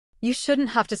You shouldn't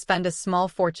have to spend a small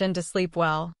fortune to sleep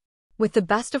well. With the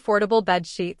best affordable bed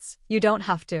sheets, you don't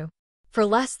have to. For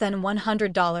less than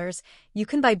 $100, you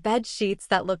can buy bed sheets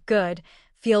that look good,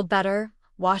 feel better,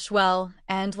 wash well,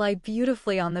 and lie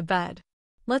beautifully on the bed.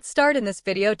 Let's start in this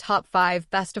video top 5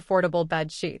 best affordable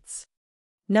bed sheets.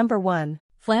 Number 1.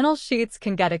 Flannel sheets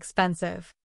can get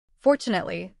expensive.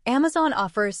 Fortunately, Amazon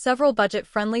offers several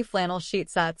budget-friendly flannel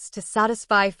sheet sets to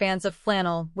satisfy fans of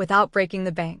flannel without breaking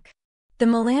the bank. The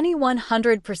Mellanni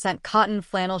 100% cotton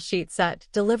flannel sheet set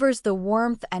delivers the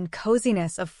warmth and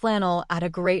coziness of flannel at a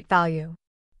great value.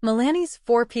 Mellanni's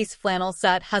 4-piece flannel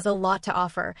set has a lot to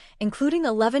offer, including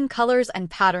 11 colors and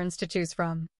patterns to choose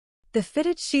from. The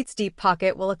fitted sheet's deep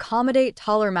pocket will accommodate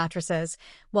taller mattresses,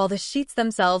 while the sheets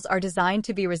themselves are designed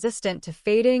to be resistant to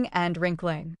fading and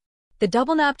wrinkling. The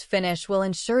double-napped finish will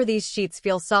ensure these sheets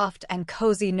feel soft and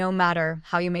cozy no matter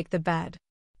how you make the bed.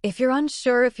 If you're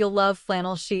unsure if you'll love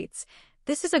flannel sheets,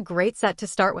 this is a great set to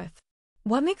start with.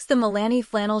 What makes the Mellanni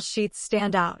flannel sheets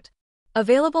stand out?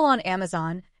 Available on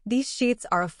Amazon, these sheets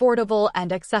are affordable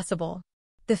and accessible.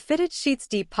 The fitted sheet's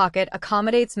deep pocket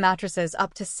accommodates mattresses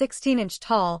up to 16-inch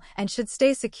tall and should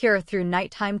stay secure through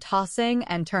nighttime tossing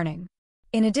and turning.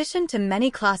 In addition to many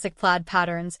classic plaid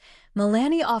patterns,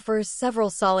 Mellanni offers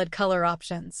several solid color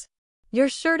options. You're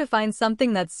sure to find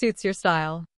something that suits your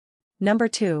style. Number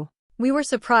 2. We were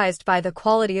surprised by the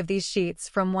quality of these sheets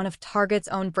from one of Target's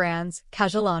own brands,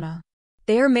 Casaluna.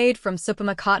 They are made from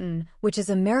Supima cotton, which is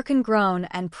American-grown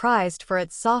and prized for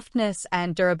its softness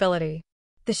and durability.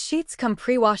 The sheets come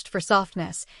pre-washed for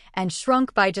softness and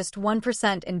shrunk by just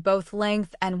 1% in both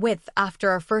length and width after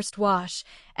our first wash,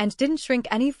 and didn't shrink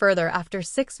any further after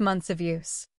 6 months of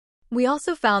use. We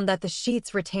also found that the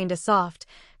sheets retained a soft,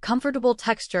 comfortable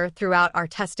texture throughout our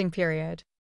testing period.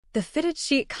 The fitted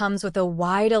sheet comes with a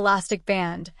wide elastic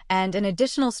band and an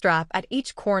additional strap at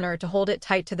each corner to hold it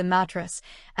tight to the mattress,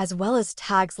 as well as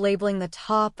tags labeling the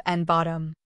top and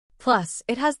bottom. Plus,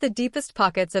 it has the deepest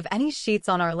pockets of any sheets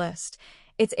on our list.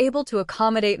 It's able to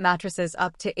accommodate mattresses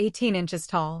up to 18 inches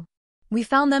tall. We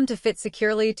found them to fit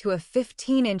securely to a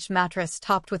 15-inch mattress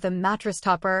topped with a mattress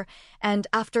topper, and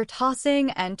after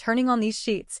tossing and turning on these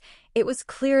sheets, it was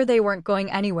clear they weren't going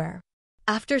anywhere.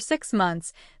 After 6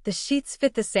 months, the sheets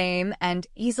fit the same and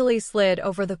easily slid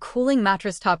over the cooling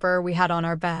mattress topper we had on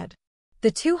our bed.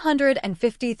 The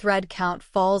 250 thread count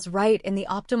falls right in the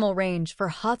optimal range for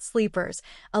hot sleepers,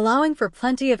 allowing for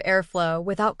plenty of airflow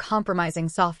without compromising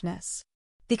softness.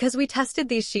 Because we tested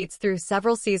these sheets through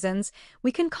several seasons,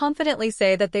 we can confidently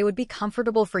say that they would be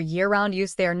comfortable for year-round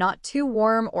use. They are not too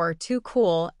warm or too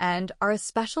cool and are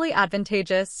especially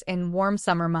advantageous in warm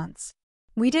summer months.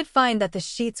 We did find that the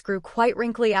sheets grew quite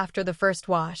wrinkly after the first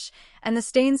wash, and the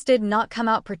stains did not come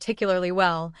out particularly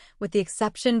well, with the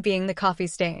exception being the coffee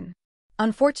stain.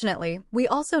 Unfortunately, we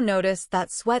also noticed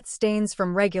that sweat stains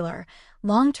from regular,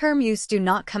 long-term use do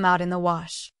not come out in the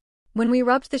wash. When we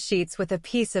rubbed the sheets with a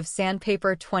piece of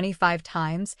sandpaper 25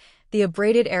 times, the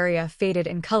abraded area faded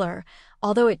in color,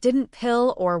 although it didn't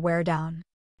pill or wear down.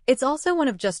 It's also one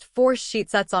of just 4 sheet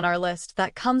sets on our list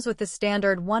that comes with the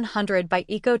standard 100 by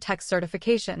Ecotech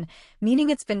certification, meaning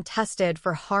it's been tested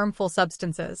for harmful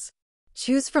substances.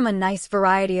 Choose from a nice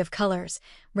variety of colors,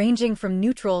 ranging from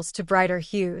neutrals to brighter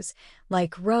hues,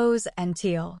 like rose and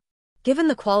teal. Given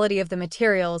the quality of the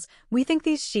materials, we think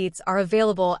these sheets are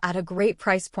available at a great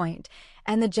price point,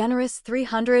 and the generous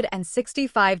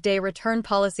 365-day return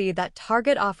policy that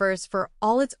Target offers for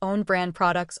all its own brand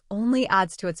products only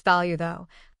adds to its value though.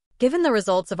 Given the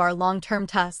results of our long-term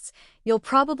tests, you'll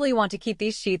probably want to keep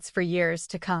these sheets for years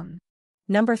to come.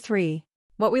 Number 3.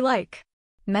 What we like.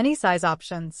 Many size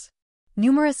options.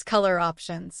 Numerous color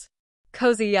options.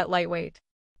 Cozy yet lightweight.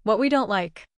 What we don't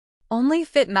like. Only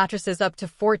fit mattresses up to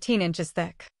 14 inches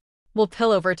thick. Will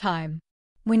pill over time.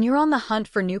 When you're on the hunt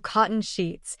for new cotton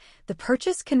sheets, the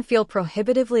purchase can feel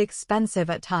prohibitively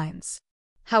expensive at times.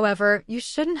 However, you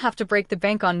shouldn't have to break the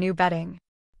bank on new bedding.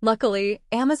 Luckily,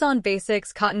 Amazon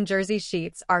Basics cotton jersey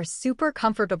sheets are super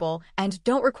comfortable and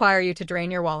don't require you to drain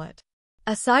your wallet.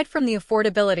 Aside from the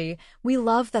affordability, we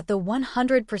love that the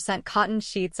 100% cotton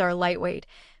sheets are lightweight,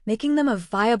 making them a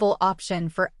viable option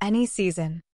for any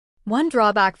season. One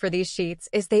drawback for these sheets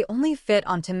is they only fit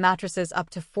onto mattresses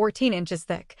up to 14 inches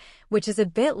thick, which is a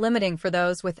bit limiting for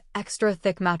those with extra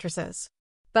thick mattresses.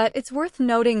 But it's worth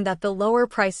noting that the lower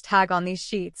price tag on these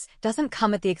sheets doesn't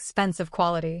come at the expense of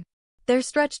quality. Their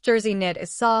stretch jersey knit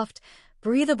is soft,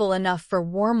 breathable enough for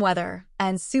warm weather,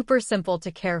 and super simple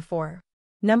to care for.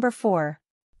 Number 4.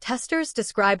 Testers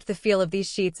described the feel of these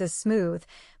sheets as smooth,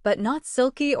 but not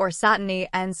silky or satiny,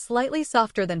 and slightly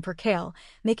softer than Percale,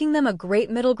 making them a great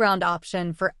middle ground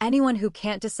option for anyone who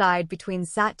can't decide between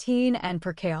Sateen and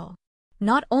Percale.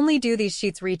 Not only do these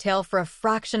sheets retail for a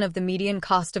fraction of the median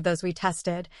cost of those we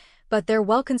tested, but they're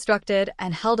well constructed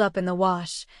and held up in the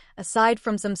wash. Aside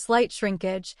from some slight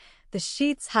shrinkage, the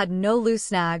sheets had no loose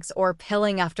snags or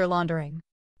pilling after laundering.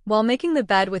 While making the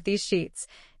bed with these sheets,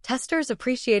 testers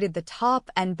appreciated the top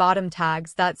and bottom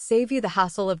tags that save you the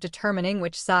hassle of determining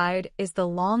which side is the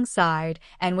long side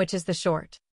and which is the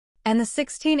short. And the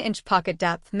 16-inch pocket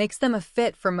depth makes them a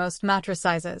fit for most mattress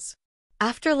sizes.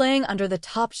 After laying under the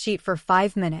top sheet for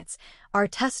 5 minutes, our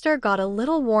tester got a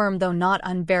little warm, though not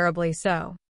unbearably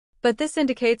so. But this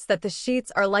indicates that the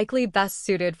sheets are likely best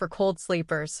suited for cold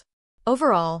sleepers.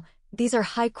 Overall, these are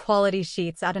high-quality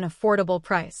sheets at an affordable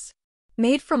price.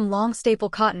 Made from long staple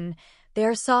cotton, they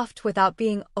are soft without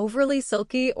being overly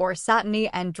silky or satiny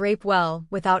and drape well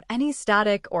without any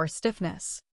static or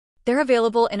stiffness. They're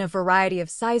available in a variety of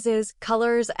sizes,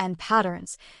 colors, and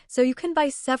patterns, so you can buy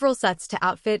several sets to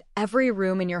outfit every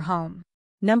room in your home.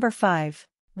 Number 5.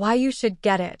 Why you should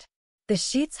get it. The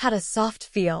sheets had a soft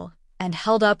feel and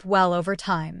held up well over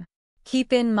time.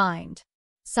 Keep in mind,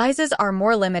 sizes are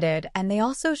more limited and they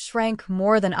also shrank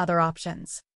more than other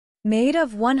options. Made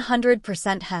of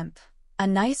 100% hemp, a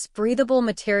nice breathable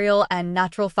material and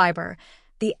natural fiber,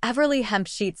 the Everly Hemp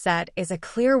Sheet Set is a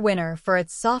clear winner for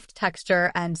its soft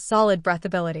texture and solid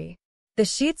breathability. The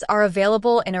sheets are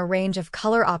available in a range of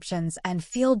color options and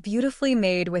feel beautifully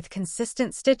made with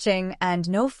consistent stitching and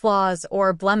no flaws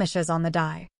or blemishes on the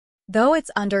dye. Though it's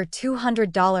under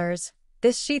 $200,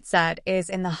 this sheet set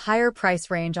is in the higher price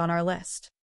range on our list.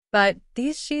 But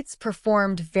these sheets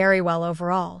performed very well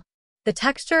overall. The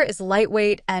texture is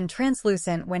lightweight and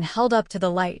translucent when held up to the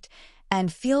light,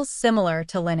 and feels similar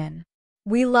to linen.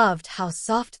 We loved how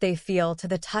soft they feel to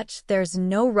the touch. There's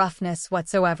no roughness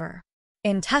whatsoever.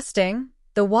 In testing,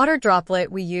 the water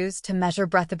droplet we used to measure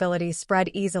breathability spread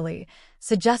easily,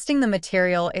 suggesting the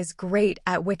material is great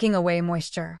at wicking away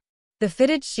moisture. The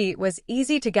fitted sheet was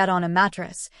easy to get on a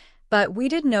mattress, but we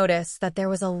did notice that there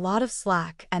was a lot of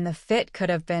slack and the fit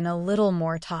could have been a little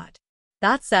more taut.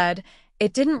 That said,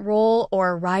 it didn't roll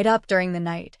or ride up during the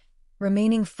night,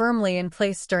 remaining firmly in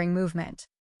place during movement.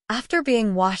 After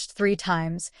being washed 3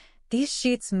 times, these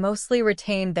sheets mostly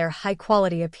retained their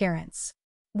high-quality appearance.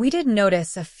 We did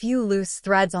notice a few loose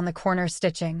threads on the corner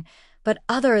stitching, but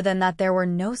other than that there were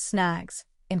no snags,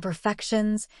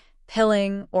 imperfections,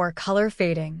 pilling, or color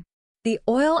fading. The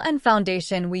oil and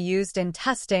foundation we used in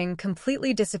testing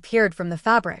completely disappeared from the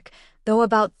fabric, though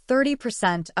about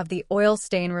 30% of the oil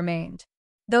stain remained.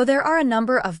 Though there are a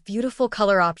number of beautiful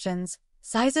color options,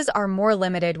 sizes are more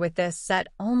limited with this set.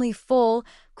 Only full,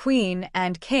 queen,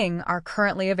 and king are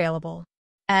currently available.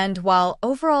 And while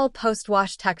overall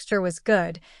post-wash texture was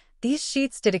good, these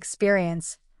sheets did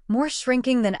experience more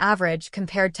shrinking than average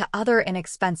compared to other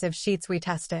inexpensive sheets we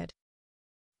tested.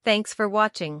 Thanks for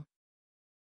watching.